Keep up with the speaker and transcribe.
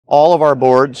All of our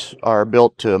boards are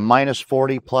built to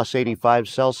 -40 +85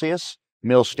 Celsius.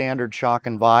 Mill standard shock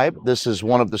and vibe. This is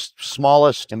one of the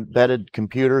smallest embedded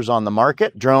computers on the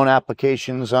market. Drone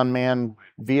applications, unmanned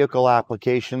vehicle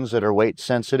applications that are weight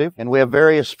sensitive. And we have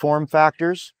various form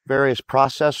factors, various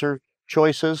processor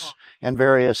choices, and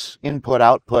various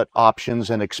input-output options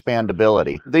and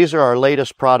expandability. These are our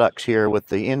latest products here with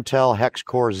the Intel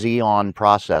Hexcore Xeon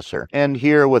Processor. And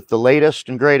here with the latest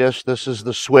and greatest, this is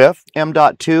the Swift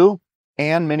M.2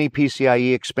 and mini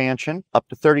PCIe expansion, up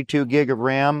to 32 gig of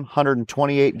RAM,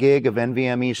 128 gig of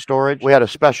NVMe storage. We had a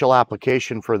special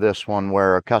application for this one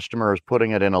where a customer is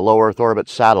putting it in a low Earth orbit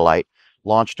satellite,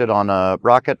 launched it on a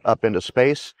rocket up into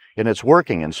space, and it's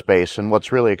working in space. And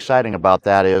what's really exciting about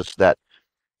that is that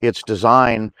its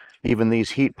design, even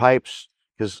these heat pipes,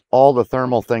 because all the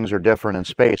thermal things are different in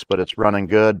space, but it's running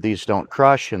good. These don't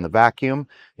crush in the vacuum.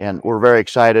 And we're very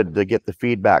excited to get the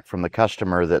feedback from the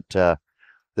customer that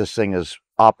this thing is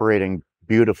operating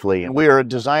beautifully. And we are a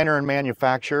designer and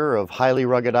manufacturer of highly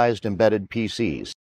ruggedized embedded PCs.